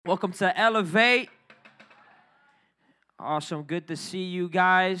Welcome to Elevate. Awesome. Good to see you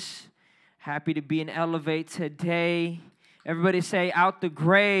guys. Happy to be in Elevate today. Everybody say, out the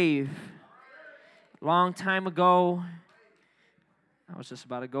grave. Long time ago. I was just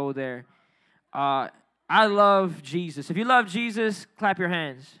about to go there. I love Jesus. If you love Jesus, clap your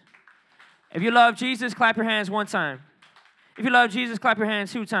hands. If you love Jesus, clap your hands one time. If you love Jesus, clap your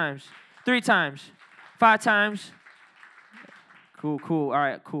hands 2 times, 3 times, 5 times. Cool. All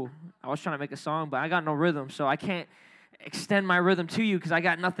right, cool. I was trying to make a song, but I got no rhythm, so I can't extend my rhythm to you because I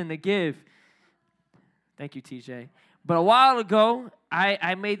got nothing to give. Thank you, TJ. But a while ago,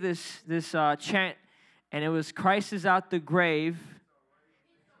 I made this chant, and it was Christ is out the grave.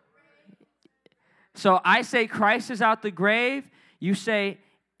 So I say Christ is out the grave. You say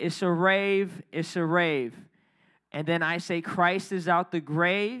it's a rave, it's a rave. And then I say Christ is out the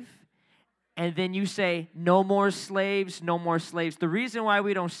grave. And then you say, no more slaves, no more slaves. The reason why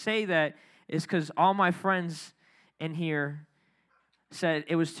we don't say that is because all my friends in here said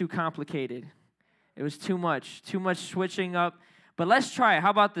it was too complicated. It was too much switching up. But let's try it. How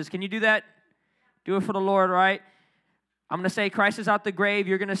about this? Can you do that? Do it for the Lord, right? I'm going to say Christ is out the grave.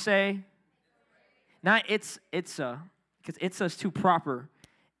 You're going to say, not it's a, because it's us too proper.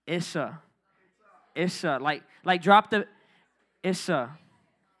 It's a, like drop the, it's a.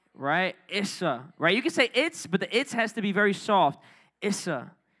 Right? Issa. Right? You can say it's, but the it's has to be very soft. Issa.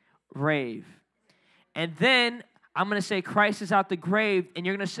 Rave. And then I'm going to say Christ is out the grave, and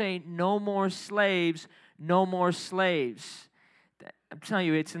you're going to say no more slaves, no more slaves. I'm telling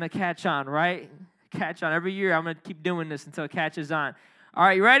you, it's going to catch on, right? Catch on. Every year I'm going to keep doing this until it catches on. All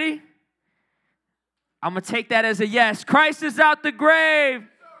right, you ready? I'm going to take that as a yes. Christ is out the grave.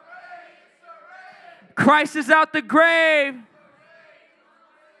 Christ is out the grave.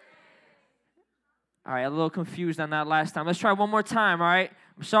 All right, a little confused on that last time. Let's try one more time, all right?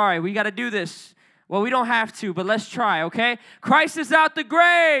 I'm sorry, we got to do this. Well, we don't have to, but let's try, okay? Christ is out the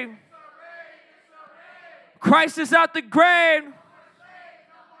grave. Christ is out the grave.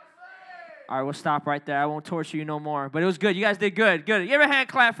 All right, we'll stop right there. I won't torture you no more. But it was good. You guys did good. Good. Give a hand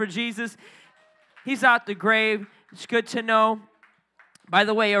clap for Jesus. He's out the grave. It's good to know. By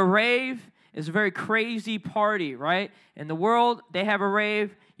the way, a rave is a very crazy party, right? In the world, they have a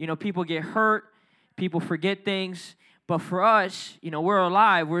rave. You know, people get hurt. People forget things, but for us, you know, we're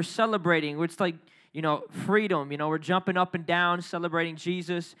alive. We're celebrating. It's like, you know, freedom. You know, we're jumping up and down, celebrating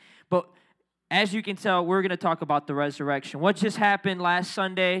Jesus. But as you can tell, we're going to talk about the resurrection. What just happened last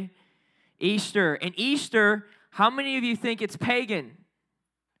Sunday? Easter. And Easter, how many of you think it's pagan?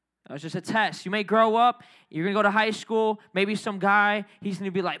 That was just a test. You may grow up. You're going to go to high school. Maybe some guy, he's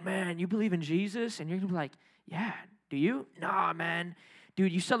going to be like, man, you believe in Jesus? And you're going to be like, yeah, do you? Nah, man.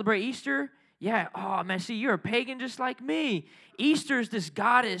 Dude, you celebrate Easter? Yeah, oh man, see, you're a pagan just like me. Easter is this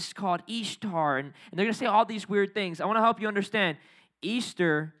goddess called Ishtar, and they're going to say all these weird things. I want to help you understand.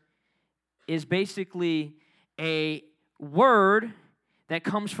 Easter is basically a word that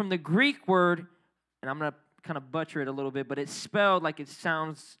comes from the Greek word, and I'm going to kind of butcher it a little bit, but it's spelled like it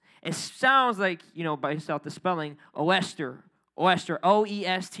sounds like, you know, by itself, the spelling, Oester,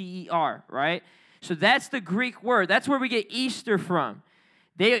 O-E-S-T-E-R, right? So that's the Greek word. That's where we get Easter from.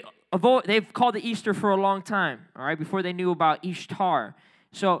 They've called it Easter for a long time, all right, before they knew about Ishtar.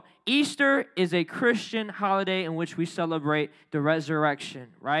 So Easter is a Christian holiday in which we celebrate the resurrection,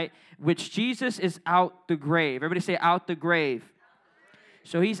 right, which Jesus is out the grave. Everybody say out the grave.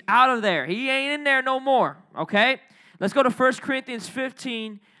 So he's out of there. He ain't in there no more, okay? Let's go to 1 Corinthians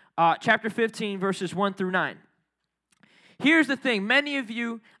 15, chapter 15, verses 1 through 9. Here's the thing. Many of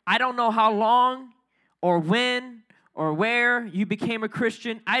you, I don't know how long or when or where you became a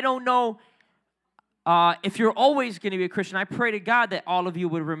Christian. I don't know if you're always going to be a Christian. I pray to God that all of you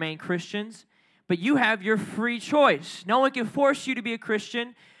would remain Christians, but you have your free choice. No one can force you to be a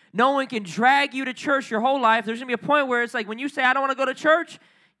Christian. No one can drag you to church your whole life. There's going to be a point where it's like when you say, I don't want to go to church,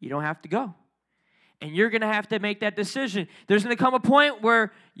 you don't have to go. And you're going to have to make that decision. There's going to come a point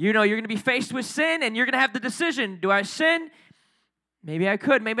where, you know, you're going to be faced with sin, and you're going to have the decision. Do I sin? Maybe I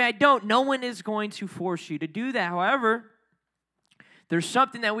could, maybe I don't. No one is going to force you to do that. However, there's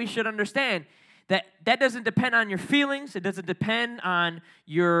something that we should understand, that doesn't depend on your feelings. It doesn't depend on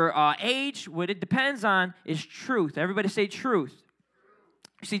your age. What it depends on is truth. Everybody say truth.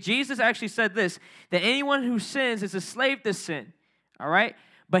 See, Jesus actually said this, that anyone who sins is a slave to sin, all right?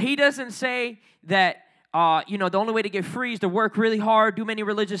 But he doesn't say that, you know, the only way to get free is to work really hard, do many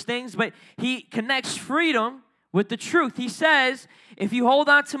religious things, but he connects freedom with the truth. He says, if you hold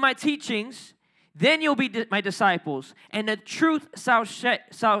on to my teachings, then you'll be my disciples, and the truth shall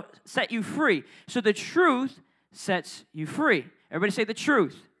set you free. So the truth sets you free. Everybody say the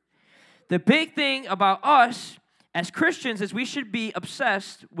truth. the big thing about us as Christians is we should be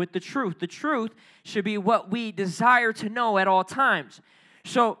obsessed with the truth. The truth should be what we desire to know at all times.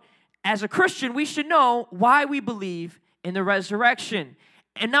 So, as a Christian, we should know why we believe in the resurrection.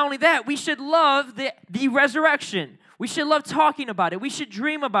 And not only that, we should love the resurrection. We should love talking about it. We should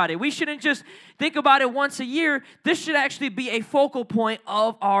dream about it. We shouldn't just think about it once a year. This should actually be a focal point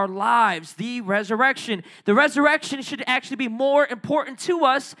of our lives, the resurrection. The resurrection should actually be more important to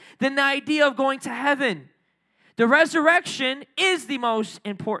us than the idea of going to heaven. The resurrection is the most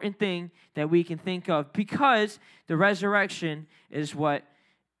important thing that we can think of because the resurrection is what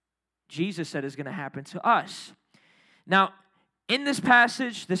Jesus said is going to happen to us. Now, in this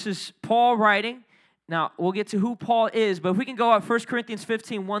passage, this is Paul writing. Now, we'll get to who Paul is, but if we can go up 1 Corinthians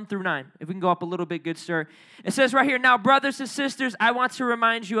 15, 1 through 9. If we can go up a little bit, good sir. It says right here, now, brothers and sisters, I want to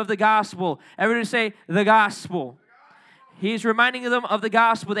remind you of the gospel. Everybody say, the gospel. He's reminding them of the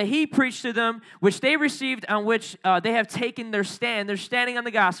gospel that he preached to them, which they received, on which they have taken their stand. They're standing on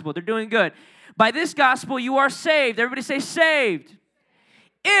the gospel. They're doing good. By this gospel, you are saved. Everybody say, saved.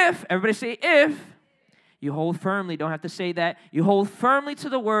 Everybody say, if, you hold firmly. Don't have to say that. You hold firmly to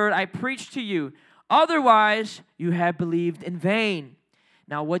the word I preached to you. Otherwise, you have believed in vain.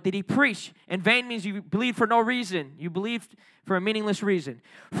 Now, what did he preach? In vain means you believed for no reason. You believed for a meaningless reason.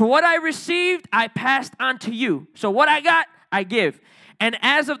 For what I received, I passed on to you. So what I got, I give. And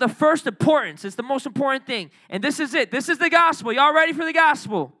as of the first importance, it's the most important thing. And this is it. This is the gospel. Y'all ready for the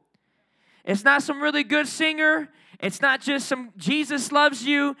gospel? It's not some really good singer. It's not just some Jesus loves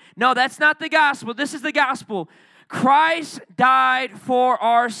you. No, that's not the gospel. This is the gospel. Christ died for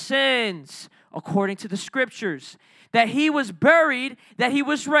our sins, according to the scriptures. That he was buried, that he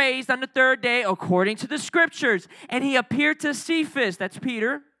was raised on the third day, according to the scriptures. And he appeared to Cephas. That's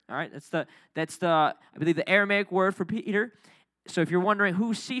Peter. All right, that's the I believe the Aramaic word for Peter. So if you're wondering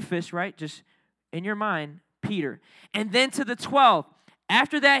who's Cephas, right, just in your mind, Peter. And then to the 12.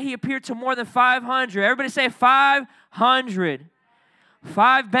 After that, he appeared to more than 500. Everybody say 500.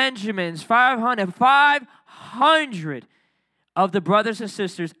 5 Benjamins, 500. 500 of the brothers and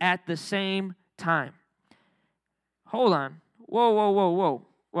sisters at the same time. Hold on. Whoa.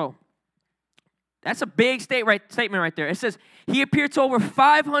 That's a big statement right there. It says, he appeared to over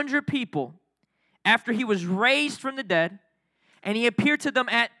 500 people after he was raised from the dead, and he appeared to them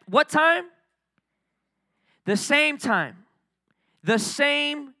at what time? The same time. The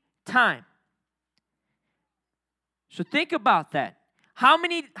same time. So think about that. How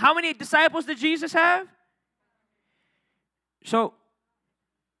many disciples did Jesus have? So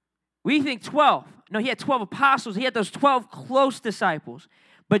we think 12. No, he had 12 apostles. He had those 12 close disciples.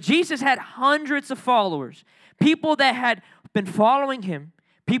 But Jesus had hundreds of followers. People that had been following him.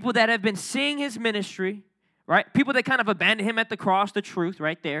 People that have been seeing his ministry. Right? People that kind of abandoned him at the cross, the truth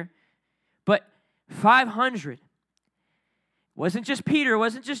right there. But 500. Wasn't just Peter, it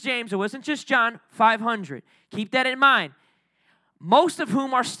wasn't just James, it wasn't just John, 500. Keep that in mind. Most of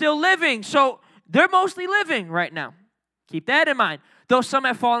whom are still living, so they're mostly living right now. Keep that in mind. Though some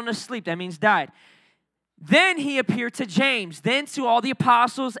have fallen asleep, that means died. Then he appeared to James, then to all the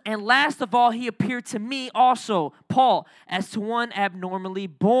apostles, and last of all, he appeared to me also, Paul, as to one abnormally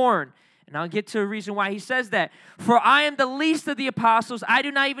born. And I'll get to a reason why he says that. For I am the least of the apostles. I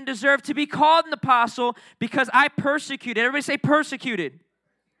do not even deserve to be called an apostle because I persecuted. Everybody say persecuted.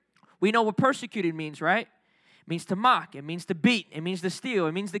 We know what persecuted means, right? It means to mock. It means to beat. It means to steal.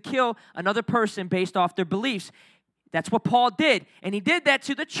 It means to kill another person based off their beliefs. That's what Paul did. And he did that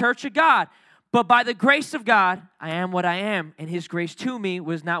to the church of God. But by the grace of God, I am what I am. And his grace to me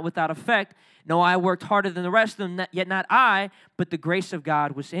was not without effect. No, I worked harder than the rest of them, yet not I, but the grace of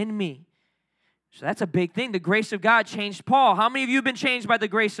God was in me. So that's a big thing. The grace of God changed Paul. How many of you have been changed by the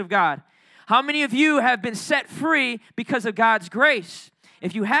grace of God? How many of you have been set free because of God's grace?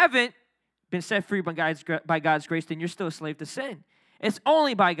 If you haven't been set free by God's grace, then you're still a slave to sin. It's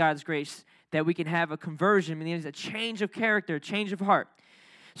only by God's grace that we can have a conversion, meaning it's a change of character, a change of heart.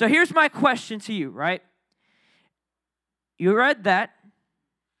 So here's my question to you, right? You read that,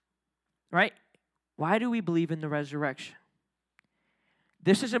 right? Why do we believe in the resurrection?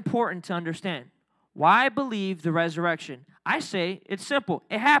 This is important to understand. Why believe the resurrection? I say it's simple.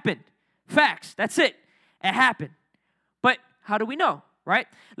 It happened. Facts. That's it. It happened. But how do we know, right?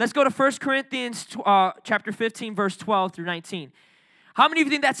 Let's go to 1 Corinthians chapter 15, verse 12 through 19. How many of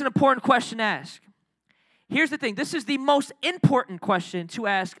you think that's an important question to ask? Here's the thing. This is the most important question to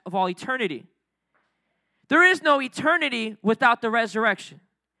ask of all eternity. There is no eternity without the resurrection.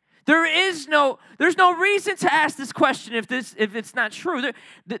 There's no reason to ask this question if it's not true.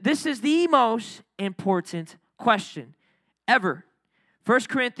 This is the most important question ever. 1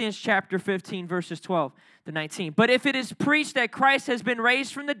 Corinthians chapter 15, verses 12 to 19. But if it is preached that Christ has been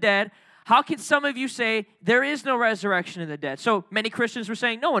raised from the dead, how can some of you say there is no resurrection of the dead? So many Christians were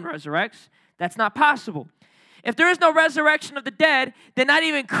saying no one resurrects. That's not possible. If there is no resurrection of the dead, then not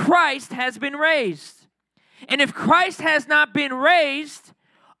even Christ has been raised. And if Christ has not been raised,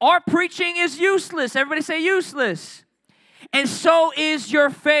 our preaching is useless. Everybody say useless. And so is your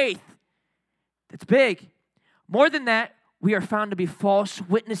faith. That's big. More than that, we are found to be false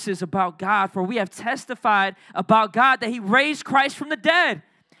witnesses about God, for we have testified about God that He raised Christ from the dead.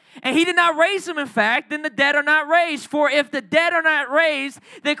 And He did not raise Him, in fact, then the dead are not raised. For if the dead are not raised,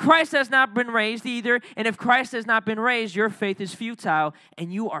 then Christ has not been raised either. And if Christ has not been raised, your faith is futile,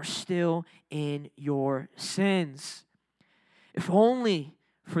 and you are still in your sins. If only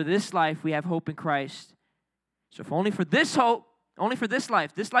for this life we have hope in Christ. So if only for this hope, only for this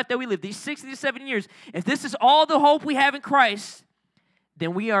life that we live, these 67 years, if this is all the hope we have in Christ,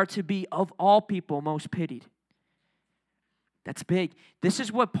 then we are to be, of all people, most pitied. That's big. This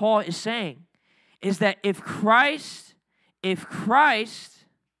is what Paul is saying, is that if Christ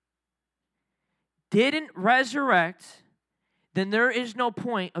didn't resurrect, then there is no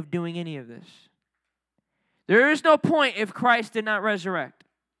point of doing any of this. There is no point if Christ did not resurrect.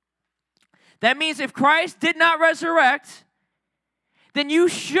 That means if Christ did not resurrect, then you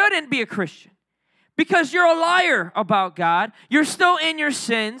shouldn't be a Christian because you're a liar about God, you're still in your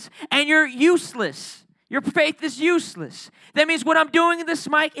sins, and you're useless. Your faith is useless. That means what I'm doing in this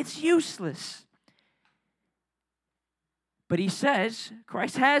mic, it's useless. But he says,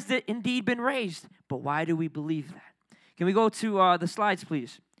 Christ has indeed been raised. But why do we believe that? Can we go to the slides,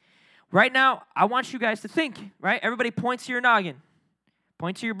 please? Right now, I want you guys to think, right? Everybody point to your noggin.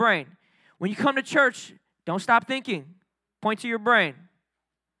 Point to your brain. When you come to church, don't stop thinking. Point to your brain.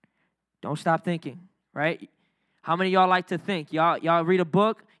 Don't stop thinking, right? How many of y'all like to think? Y'all read a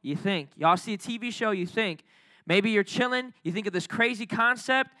book, you think. Y'all see a TV show, you think. Maybe you're chilling, you think of this crazy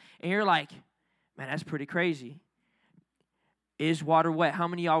concept, and you're like, man, that's pretty crazy. Is water wet? How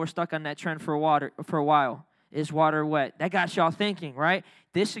many of y'all were stuck on that trend for a while? Is water wet? That got y'all thinking, right?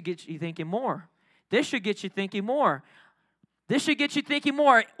 This should get you thinking more. This should get you thinking more. This should get you thinking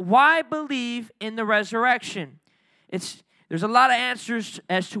more. Why believe in the resurrection? There's a lot of answers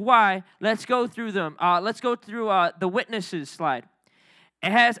as to why. Let's go through them. Let's go through the witnesses slide.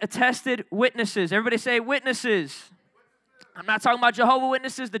 It has attested witnesses. Everybody say witnesses. I'm not talking about Jehovah's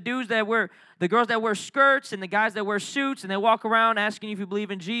Witnesses, the girls that wear skirts and the guys that wear suits and they walk around asking you if you believe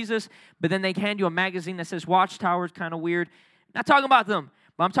in Jesus, but then they hand you a magazine that says Watchtower. It's kind of weird. Not talking about them,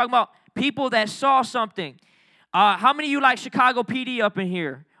 but I'm talking about people that saw something. How many of you like Chicago PD up in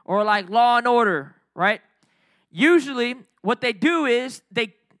here? Or like Law and Order, right? Usually, what they do is,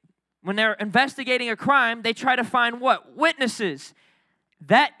 when they're investigating a crime, they try to find what? Witnesses.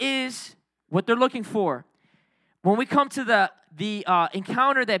 That is what they're looking for. When we come to the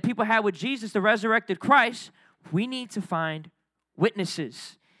encounter that people had with Jesus, the resurrected Christ, we need to find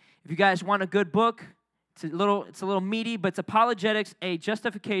witnesses. If you guys want a good book, it's a little meaty, but it's Apologetics, a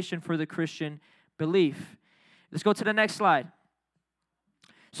Justification for the Christian Belief. Let's go to the next slide.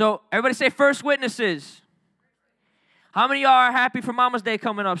 So, everybody say first witnesses. How many of y'all are happy for Mama's Day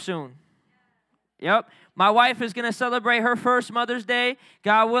coming up soon? Yep. My wife is going to celebrate her first Mother's Day,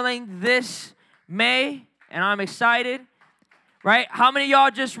 God willing, this May, and I'm excited. Right? How many of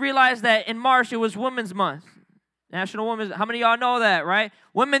y'all just realized that in March it was Women's Month? National Women's. How many of y'all know that, right?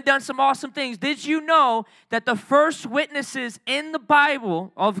 Women done some awesome things. Did you know that the first witnesses in the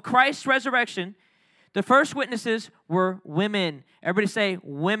Bible of Christ's resurrection, the first witnesses were women? Everybody say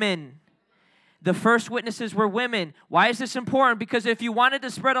women. The first witnesses were women. Why is this important? Because if you wanted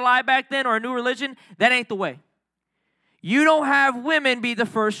to spread a lie back then or a new religion, that ain't the way. You don't have women be the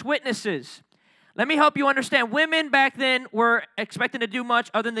first witnesses. Let me help you understand. Women back then were expected to do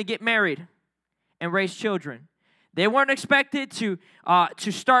much other than get married and raise children. They weren't expected to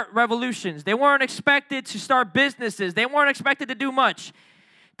start revolutions. They weren't expected to start businesses. They weren't expected to do much.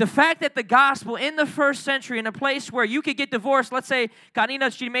 The fact that the gospel in the first century, in a place where you could get divorced, let's say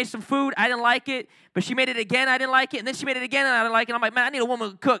Karina, she made some food, I didn't like it, but she made it again, I didn't like it, and then she made it again, and I didn't like it. I'm like, man, I need a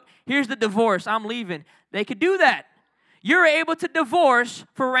woman to cook. Here's the divorce. I'm leaving. They could do that. You're able to divorce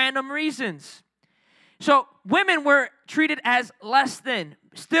for random reasons. So women were treated as less than,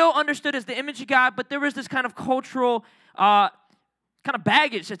 still understood as the image of God, but there was this kind of cultural kind of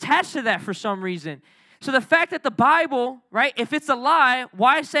baggage attached to that for some reason. So the fact that the Bible, right, if it's a lie,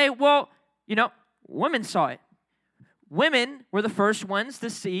 why say, well, women saw it. Women were the first ones to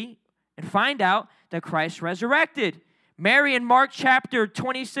see and find out that Christ resurrected. Mary in Mark chapter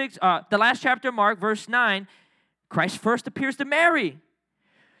 26, the last chapter of Mark, verse 9, Christ first appears to Mary.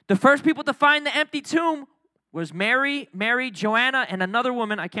 The first people to find the empty tomb was Mary, Joanna, and another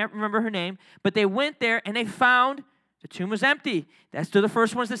woman. I can't remember her name. But they went there and they found the tomb was empty. That's the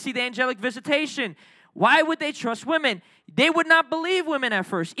first ones to see the angelic visitation. Why would they trust women? They would not believe women at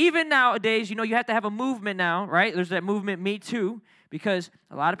first. Even nowadays, you have to have a movement now, right? There's that movement, Me Too, because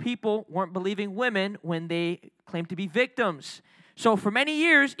a lot of people weren't believing women when they claimed to be victims. So for many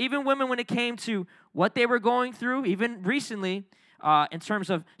years, even women, when it came to what they were going through, even recently, in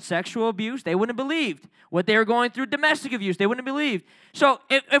terms of sexual abuse, they wouldn't have believed. What they were going through, domestic abuse, they wouldn't have believed. So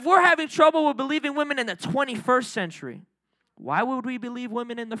if we're having trouble with believing women in the 21st century, why would we believe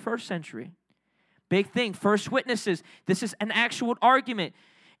women in the first century? Big thing, first witnesses. This is an actual argument.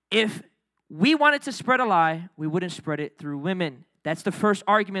 If we wanted to spread a lie, we wouldn't spread it through women. That's the first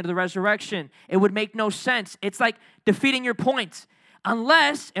argument of the resurrection. It would make no sense. It's like defeating your point.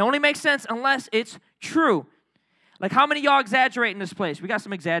 It only makes sense unless it's true. Like, how many of y'all exaggerate in this place? We got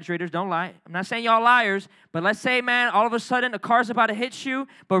some exaggerators, don't lie. I'm not saying y'all liars, but let's say, man, all of a sudden a car's about to hit you,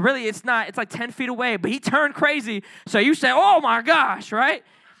 but really it's not. It's like 10 feet away, but he turned crazy. So you say, oh my gosh, right?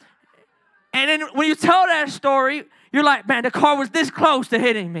 And then when you tell that story, you're like, man, the car was this close to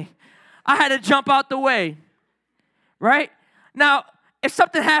hitting me. I had to jump out the way, right? Now, if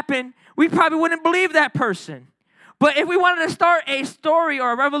something happened, we probably wouldn't believe that person. But if we wanted to start a story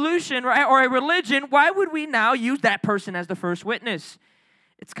or a revolution, right, or a religion, why would we now use that person as the first witness?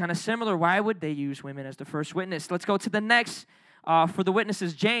 It's kind of similar. Why would they use women as the first witness? Let's go to the next for the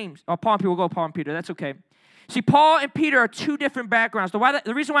witnesses, James. Paul and Peter. We'll go Paul and Peter. That's okay. See, Paul and Peter are two different backgrounds.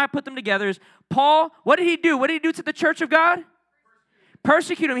 The reason why I put them together is Paul, what did he do? What did he do to the church of God?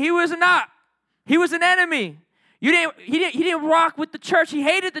 Persecute him. He was not. He was an enemy. He didn't rock with the church. He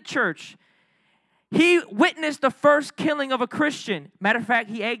hated the church. He witnessed the first killing of a Christian. Matter of fact,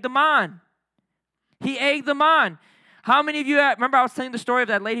 he egged them on. How many of you remember I was telling the story of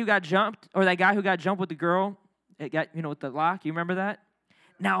that lady who got jumped, or that guy who got jumped with the girl? It got, with the lock. You remember that?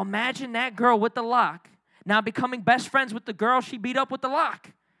 Now imagine that girl with the lock now becoming best friends with the girl she beat up with the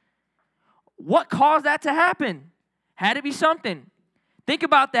lock. What caused that to happen? Had to be something. Think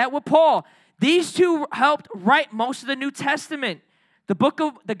about that with Paul. These two helped write most of the New Testament.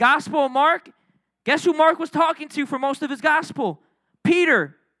 The Gospel of Mark. Guess who Mark was talking to for most of his gospel?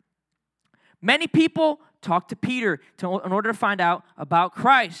 Peter. Many people talked to Peter in order to find out about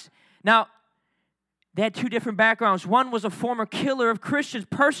Christ. Now, they had two different backgrounds. One was a former killer of Christians,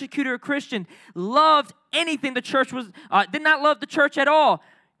 persecutor of Christians, loved anything the church was, did not love the church at all.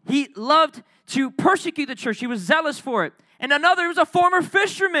 He loved to persecute the church. He was zealous for it. And another was a former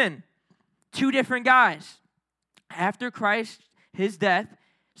fisherman. Two different guys. After Christ, his death,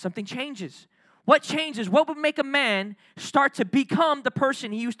 something changes. What changes? What would make a man start to become the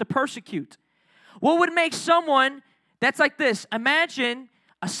person he used to persecute? What would make someone that's like this? Imagine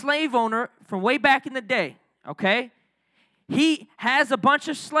a slave owner from way back in the day, okay? He has a bunch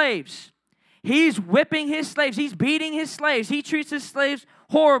of slaves. He's whipping his slaves. He's beating his slaves. He treats his slaves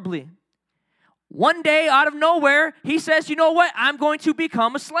horribly. One day, out of nowhere, he says, you know what? I'm going to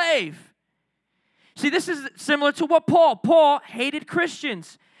become a slave. See, this is similar to what Paul hated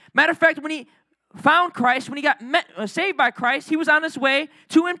Christians. Matter of fact, when he found Christ, when he got saved by Christ, he was on his way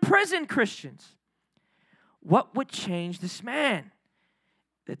to imprison Christians. What would change this man?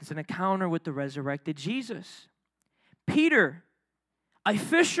 It's an encounter with the resurrected Jesus. Peter, a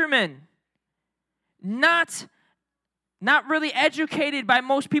fisherman, not really educated by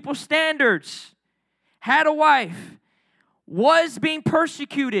most people's standards, had a wife, was being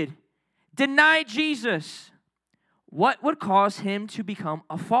persecuted, denied Jesus. What would cause him to become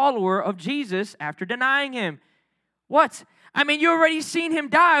a follower of Jesus after denying him? What? I mean, you already seen him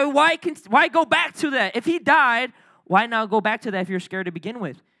die. Why go back to that? If he died, why not go back to that if you're scared to begin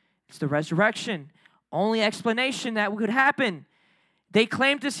with? It's the resurrection. Only explanation that could happen. They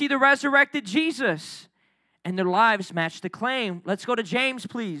claimed to see the resurrected Jesus, and their lives matched the claim. Let's go to James,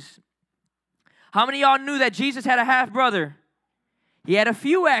 please. How many of y'all knew that Jesus had a half-brother? He had a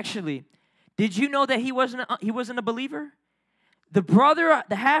few, actually. Did you know that he wasn't a believer? The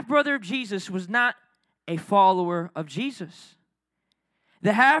half-brother of Jesus was not a follower of Jesus.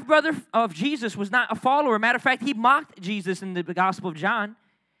 The half-brother of Jesus was not a follower. Matter of fact, he mocked Jesus in the Gospel of John.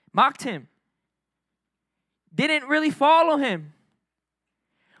 Mocked him. Didn't really follow him.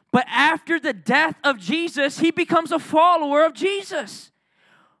 But after the death of Jesus, he becomes a follower of Jesus.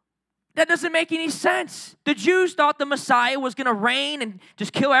 That doesn't make any sense. The Jews thought the Messiah was going to reign and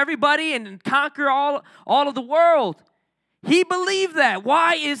just kill everybody and conquer all of the world. He believed that.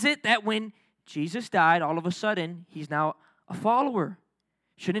 Why is it that when Jesus died, all of a sudden, he's now a follower?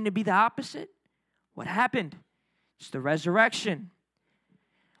 Shouldn't it be the opposite? What happened? It's the resurrection.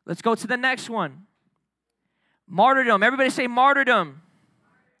 Let's go to the next one. Martyrdom. Everybody say martyrdom.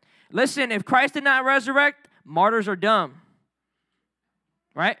 Listen, if Christ did not resurrect, martyrs are dumb.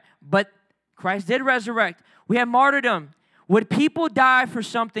 Right? But Christ did resurrect. We have martyrdom. Would people die for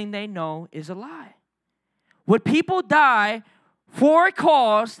something they know is a lie? Would people die for a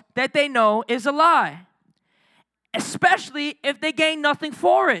cause that they know is a lie? Especially if they gain nothing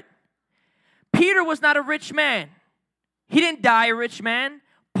for it. Peter was not a rich man. He didn't die a rich man.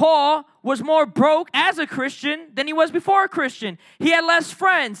 Paul was more broke as a Christian than he was before a Christian. He had less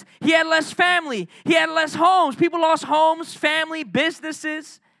friends. He had less family. He had less homes. People lost homes, family,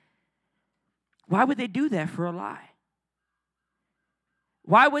 businesses. Why would they do that for a lie?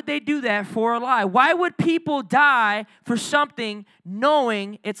 Why would they do that for a lie? Why would people die for something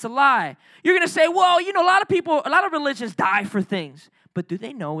knowing it's a lie? You're going to say, well, a lot of religions die for things. But do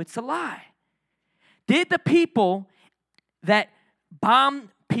they know it's a lie? Did the people that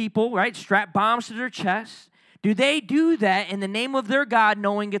bomb people, right, strap bombs to their chests, do they do that in the name of their God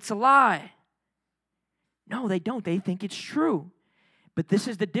knowing it's a lie? No, they don't. They think it's true. But this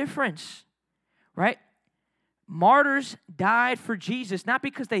is the difference, right? Martyrs died for Jesus, not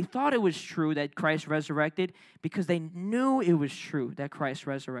because they thought it was true that Christ resurrected, because they knew it was true that Christ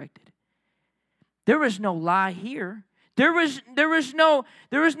resurrected. There was no lie here. There was no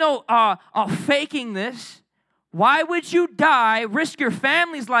faking this. Why would you die, risk your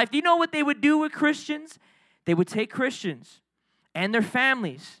family's life? Do you know what they would do with Christians? They would take Christians and their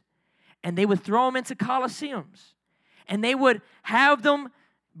families, and they would throw them into coliseums, and they would have them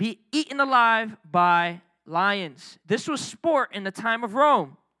be eaten alive by lions. This was sport in the time of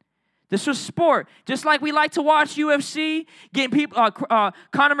Rome. This was sport. Just like we like to watch UFC, getting people,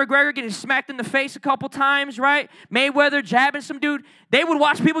 Conor McGregor getting smacked in the face a couple times, right? Mayweather jabbing some dude. They would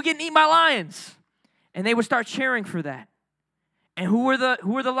watch people getting eaten by lions, and they would start cheering for that. And who were the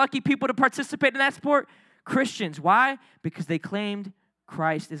lucky people to participate in that sport? Christians. Why? Because they claimed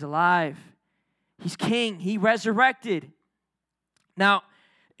Christ is alive. He's king. He resurrected. Now,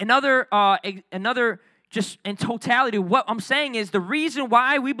 another just in totality, what I'm saying is the reason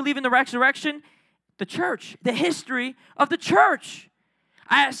why we believe in the resurrection, the church, the history of the church.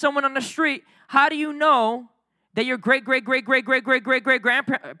 I asked someone on the street, how do you know that your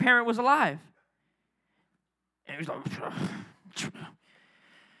great-great-great-great-great-great-great-grandparent was alive? And he was like,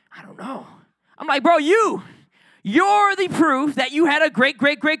 I don't know. I'm like, bro, you're the proof that you had a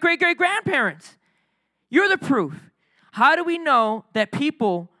great-great-great-great-great-grandparent. You're the proof. How do we know that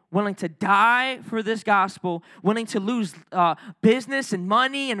people willing to die for this gospel, willing to lose business and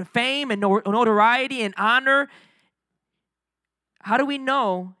money and fame and notoriety and honor, how do we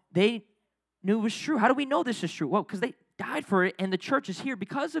know they knew it was true? How do we know this is true? Well, because they died for it, and the church is here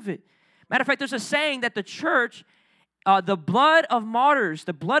because of it. Matter of fact, there's a saying that the church, the blood of martyrs,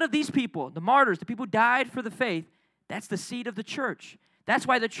 the blood of these people, the martyrs, the people who died for the faith, that's the seed of the church. That's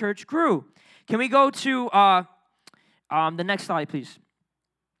why the church grew. Can we go to the next slide, please?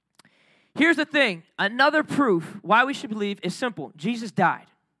 Here's the thing. Another proof why we should believe is simple. Jesus died.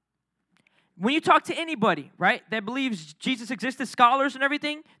 When you talk to anybody, right, that believes Jesus existed, scholars and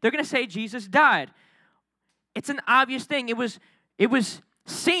everything, they're going to say Jesus died. It's an obvious thing. It was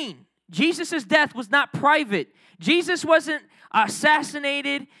seen. Jesus' death was not private. Jesus wasn't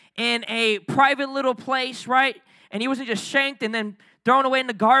assassinated in a private little place, right? And he wasn't just shanked and then thrown away in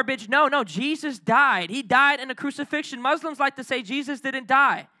the garbage. No, Jesus died. He died in a crucifixion. Muslims like to say Jesus didn't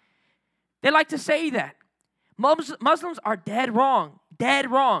die. They like to say that. Muslims are dead wrong.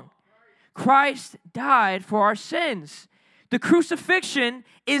 Dead wrong. Christ died for our sins. The crucifixion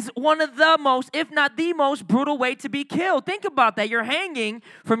is one of the most, if not the most, brutal way to be killed. Think about that. You're hanging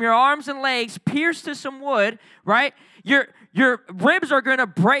from your arms and legs, pierced to some wood, right? Your ribs are going to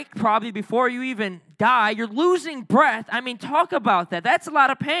break probably before you even die. You're losing breath. I mean, talk about that. That's a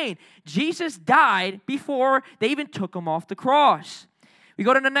lot of pain. Jesus died before they even took him off the cross. We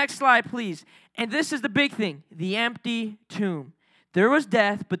go to the next slide, please. And this is the big thing, the empty tomb. There was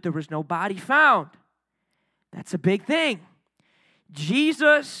death, but there was no body found. That's a big thing.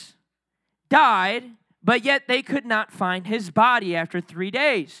 Jesus died, but yet they could not find his body after 3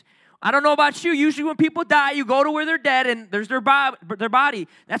 days. I don't know about you. Usually when people die, you go to where they're dead and there's their body.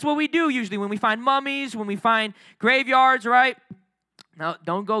 That's what we do usually when we find mummies, when we find graveyards, right? Now,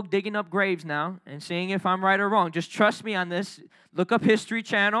 don't go digging up graves now and seeing if I'm right or wrong. Just trust me on this. Look up History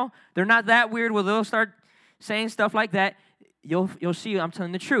Channel. They're not that weird where they'll start saying stuff like that. You'll see I'm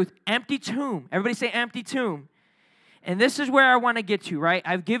telling the truth. Empty tomb. Everybody say empty tomb. And this is where I want to get to, right?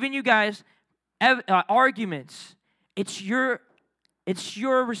 I've given you guys arguments. It's your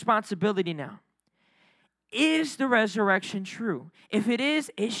responsibility now. is the resurrection true? If it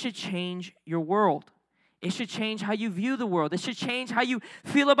is, it should change your world. It should change how you view the world. It should change how you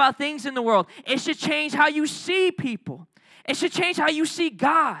feel about things in the world. It should change how you see people. It should change how you see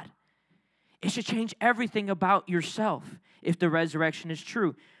God. It should change everything about yourself if the resurrection is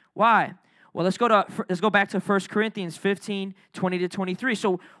true. Why? Well, let's go back to 1 Corinthians 15, 20 to 23.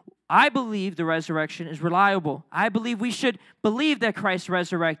 So I believe the resurrection is reliable. I believe we should believe that Christ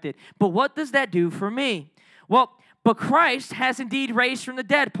resurrected. But what does that do for me? Well, but Christ has indeed raised from the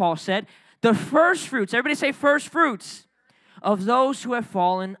dead, Paul said, the first fruits, everybody say first fruits, of those who have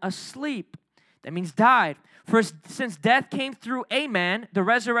fallen asleep. That means died. For since death came through a man, the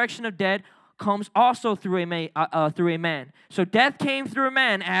resurrection of dead comes also through a man. So death came through a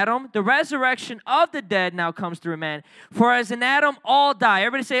man, Adam. The resurrection of the dead now comes through a man. For as in Adam, all die.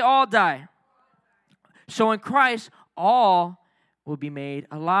 Everybody say all die. So in Christ, all will be made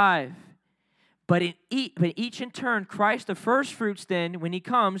alive. But each in turn, Christ, the first fruits then, when he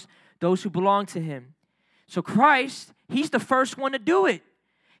comes, those who belong to him. So Christ, he's the first one to do it.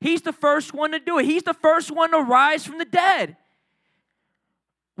 He's the first one to do it. He's the first one to rise from the dead.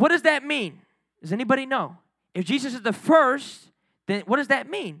 What does that mean? Does anybody know? If Jesus is the first, then what does that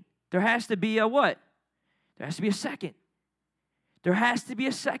mean? There has to be a what? There has to be a second. There has to be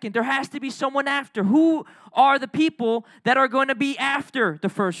a second. There has to be someone after. Who are the people that are going to be after the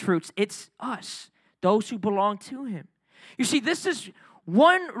first fruits? It's us, those who belong to him. You see, this is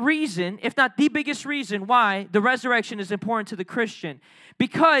one reason, if not the biggest reason, why the resurrection is important to the Christian.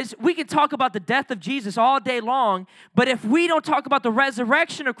 Because we can talk about the death of Jesus all day long, but if we don't talk about the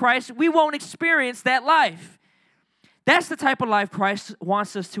resurrection of Christ, we won't experience that life. That's the type of life Christ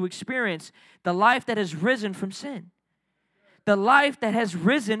wants us to experience, the life that has risen from sin. The life that has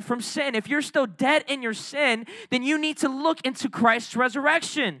risen from sin. If you're still dead in your sin, then you need to look into Christ's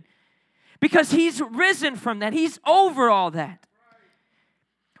resurrection. Because he's risen from that. He's over all that.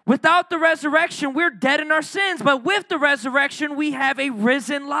 Without the resurrection, we're dead in our sins. But with the resurrection, we have a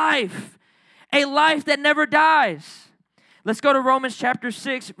risen life. A life that never dies. Let's go to Romans chapter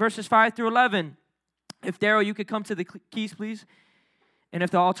 6, verses 5 through 11. If Daryl, you could come to the keys, please. And if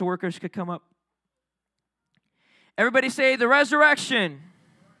the altar workers could come up. Everybody say the resurrection.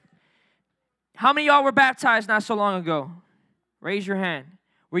 How many of y'all were baptized not so long ago? Raise your hand.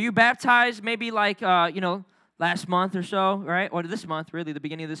 Were you baptized maybe like, last month or so, right? Or this month, really, the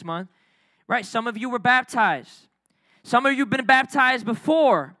beginning of this month. Right, some of you were baptized. Some of you have been baptized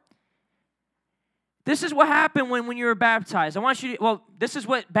before. This is what happened when you were baptized. This is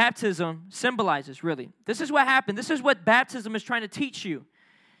what baptism symbolizes, really. This is what happened. This is what baptism is trying to teach you.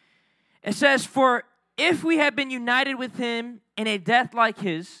 It says, for if we have been united with him in a death like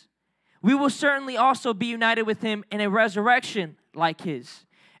his, we will certainly also be united with him in a resurrection like his.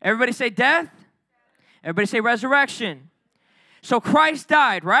 Everybody say death. Everybody say resurrection. So Christ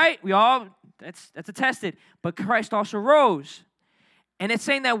died, right? That's attested. But Christ also rose. And it's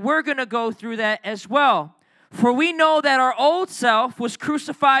saying that we're going to go through that as well. For we know that our old self was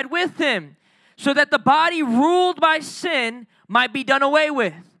crucified with him, so that the body ruled by sin might be done away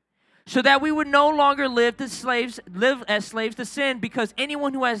with, so that we would no longer live as slaves to sin, because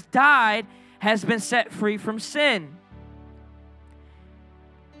anyone who has died has been set free from sin.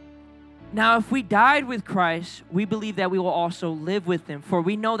 Now, if we died with Christ, we believe that we will also live with him. For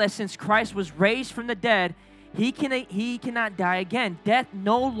we know that since Christ was raised from the dead, he cannot die again. Death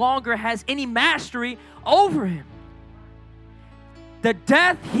no longer has any mastery over him. The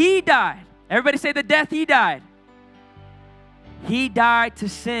death he died. Everybody say the death he died. He died to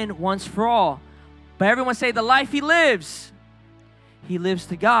sin once for all. But everyone say the life he lives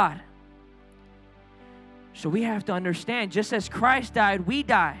to God. So we have to understand, just as Christ died, we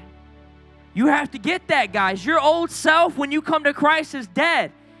die. You have to get that, guys. Your old self, when you come to Christ, is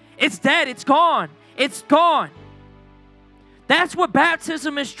dead. It's dead. It's gone. It's gone. That's what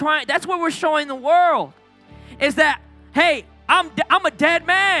baptism is trying. That's what we're showing the world. Is that, hey, I'm a dead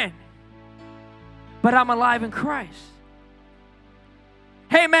man, but I'm alive in Christ.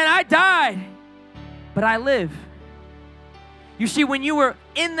 Hey, man, I died, but I live. You see, when you were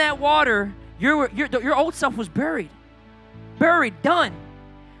in that water, your old self was buried. Buried, done.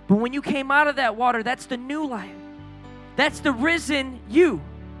 But when you came out of that water, that's the new life. That's the risen you.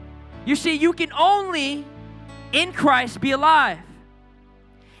 You see, you can only, in Christ, be alive.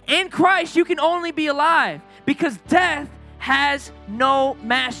 In Christ, you can only be alive because death has no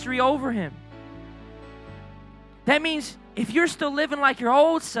mastery over him. That means if you're still living like your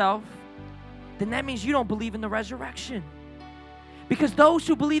old self, then that means you don't believe in the resurrection. Because those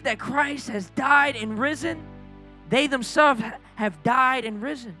who believe that Christ has died and risen, they themselves have died and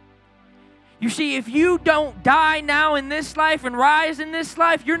risen. You see, if you don't die now in this life and rise in this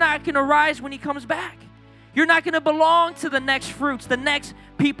life, you're not going to rise when he comes back. You're not going to belong to the next fruits, the next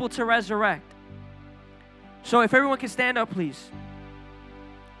people to resurrect. So if everyone can stand up, please.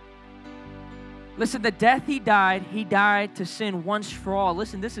 Listen, the death he died to sin once for all.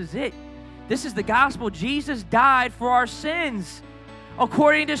 Listen, this is it. This is the gospel. Jesus died for our sins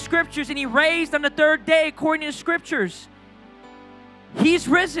according to scriptures, and he raised on the third day according to scriptures. He's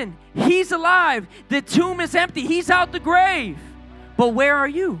risen. He's alive. The tomb is empty. He's out the grave. But where are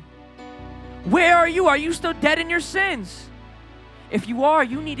you? Where are you? Are you still dead in your sins? If you are,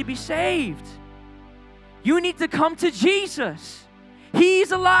 you need to be saved. You need to come to Jesus.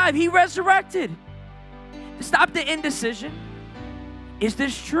 He's alive. He resurrected. Stop the indecision. Is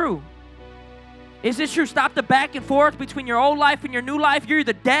this true? Is this true? Stop the back and forth between your old life and your new life. You're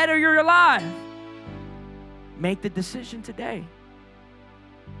either dead or you're alive. Make the decision today.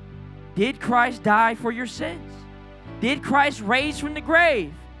 Did Christ die for your sins? Did Christ raise from the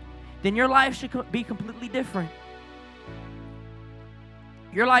grave? Then your life should be completely different.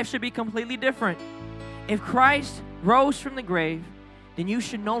 Your life should be completely different. If Christ rose from the grave, then you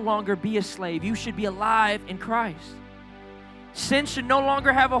should no longer be a slave. You should be alive in Christ. Sin should no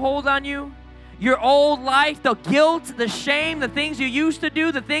longer have a hold on you. Your old life, the guilt, the shame, the things you used to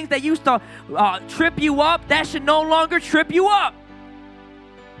do, the things that used to trip you up, that should no longer trip you up.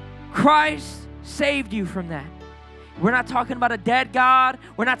 Christ saved you from that. We're not talking about a dead God.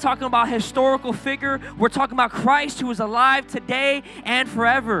 We're not talking about a historical figure. We're talking about Christ who is alive today and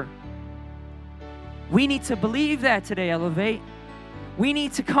forever. We need to believe that today, Elevate. We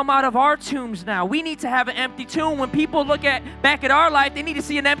need to come out of our tombs now. We need to have an empty tomb. When people look back at our life, they need to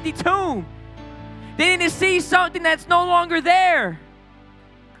see an empty tomb. They need to see something that's no longer there.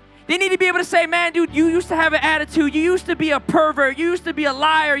 They need to be able to say, man, dude, you used to have an attitude. You used to be a pervert. You used to be a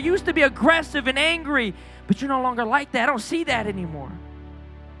liar. You used to be aggressive and angry. But you're no longer like that. I don't see that anymore.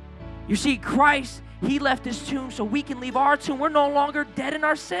 You see, Christ, he left his tomb so we can leave our tomb. We're no longer dead in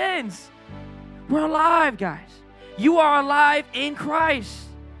our sins. We're alive, guys. You are alive in Christ.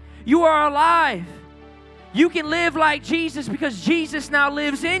 You are alive. You can live like Jesus because Jesus now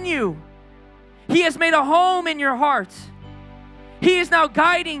lives in you. He has made a home in your heart. He is now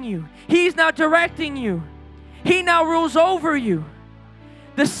guiding you. He is now directing you. He now rules over you.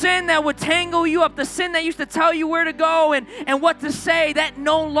 The sin that would tangle you up, the sin that used to tell you where to go and what to say, that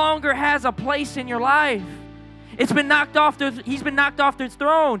no longer has a place in your life. It's been knocked off. He's been knocked off his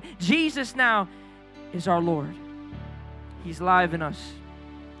throne. Jesus now is our Lord. He's alive in us.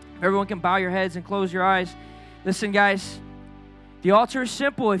 Everyone can bow your heads and close your eyes. Listen, guys, the altar is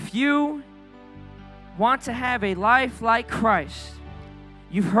simple. If you want to have a life like Christ,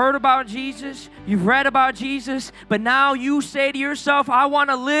 you've heard about Jesus, you've read about Jesus, but now you say to yourself, I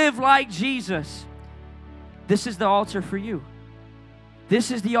want to live like Jesus. This is the altar for you. This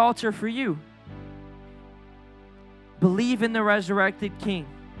is the altar for you. Believe in the resurrected King.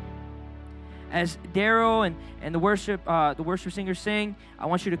 As Daryl and the worship singers sing, I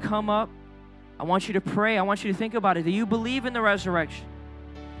want you to come up. I want you to pray. I want you to think about it. Do you believe in the resurrection?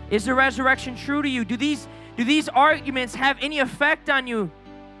 Is the resurrection true to you? Do these arguments have any effect on you?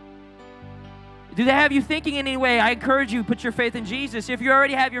 Do they have you thinking in any way? I encourage you, put your faith in Jesus. If you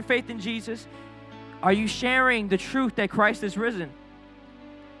already have your faith in Jesus, are you sharing the truth that Christ is risen?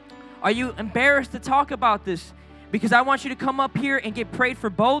 Are you embarrassed to talk about this? Because I want you to come up here and get prayed for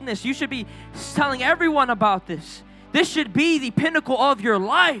boldness. You should be telling everyone about this. This should be the pinnacle of your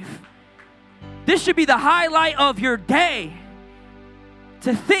life. This should be the highlight of your day.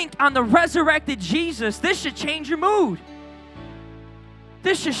 To think on the resurrected Jesus, this should change your mood.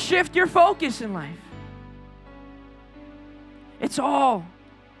 This should shift your focus in life. It's all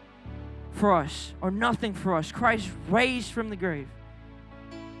for us or nothing for us. Christ raised from the grave.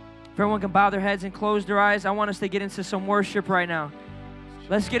 If everyone can bow their heads and close their eyes, I want us to get into some worship right now.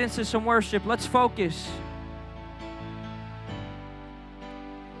 Let's get into some worship. Let's focus.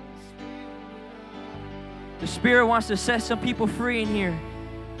 The Spirit wants to set some people free in here.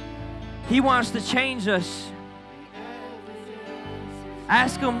 He wants to change us.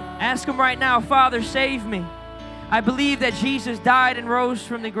 Ask him right now, Father, save me. I believe that Jesus died and rose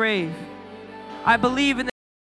from the grave. I believe in the